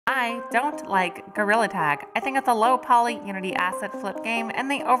I don't like Gorilla Tag. I think it's a low poly Unity asset flip game and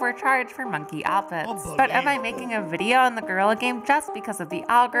they overcharge for monkey outfits. But am I making a video on the Gorilla game just because of the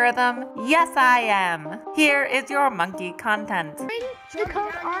algorithm? Yes, I am. Here is your monkey content. The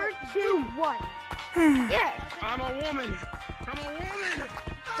code R21. Yeah. I'm a woman. I'm a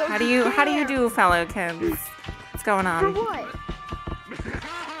woman. How do you do, fellow kids? What's going on? For what?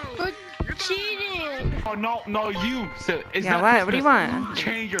 For cheating. Oh no, you. So it's Yeah, not what? What do you Christmas. want?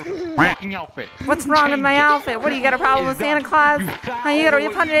 Change your fucking outfit. What's wrong with my outfit? What do you got a problem with Santa Claus? You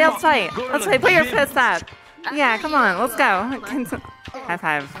punch it outside. Let's play. Put your fist up. Yeah, come on. Let's go. High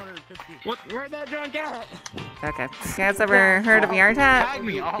five. Where'd that drunk at? Okay. You guys ever heard of VR chat? Tag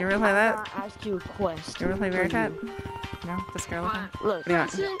me. You ever play that? Ask you a question. You ever play VR chat? No, just Gorilla Tag. Look. What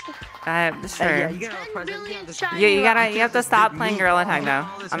do you want? Sure. You have to stop playing Gorilla Tag though.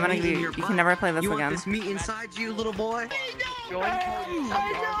 I'm gonna give you can never play this You want again. this meat inside you, little boy?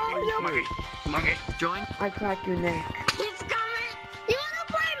 Monkey. Join. I crack your neck. He's coming! You wanna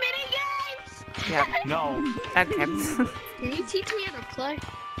play mini games? Yep. No. Okay. Can you teach me how to play?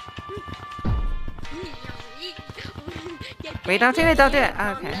 Wait, don't do it, don't do it.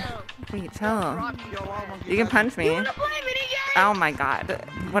 Okay. Wait, chill. You can punch me. Oh my god.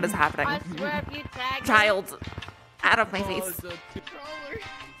 What is happening? I swear if you tag Child! Out of my face.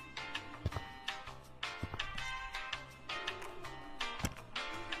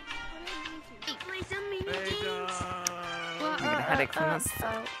 play some mini games. I'm gonna headache from this.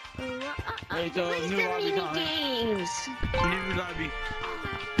 Hey, Play new some lobby mini time. games. New lobby.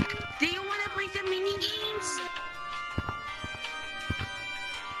 Do you wanna play some mini games?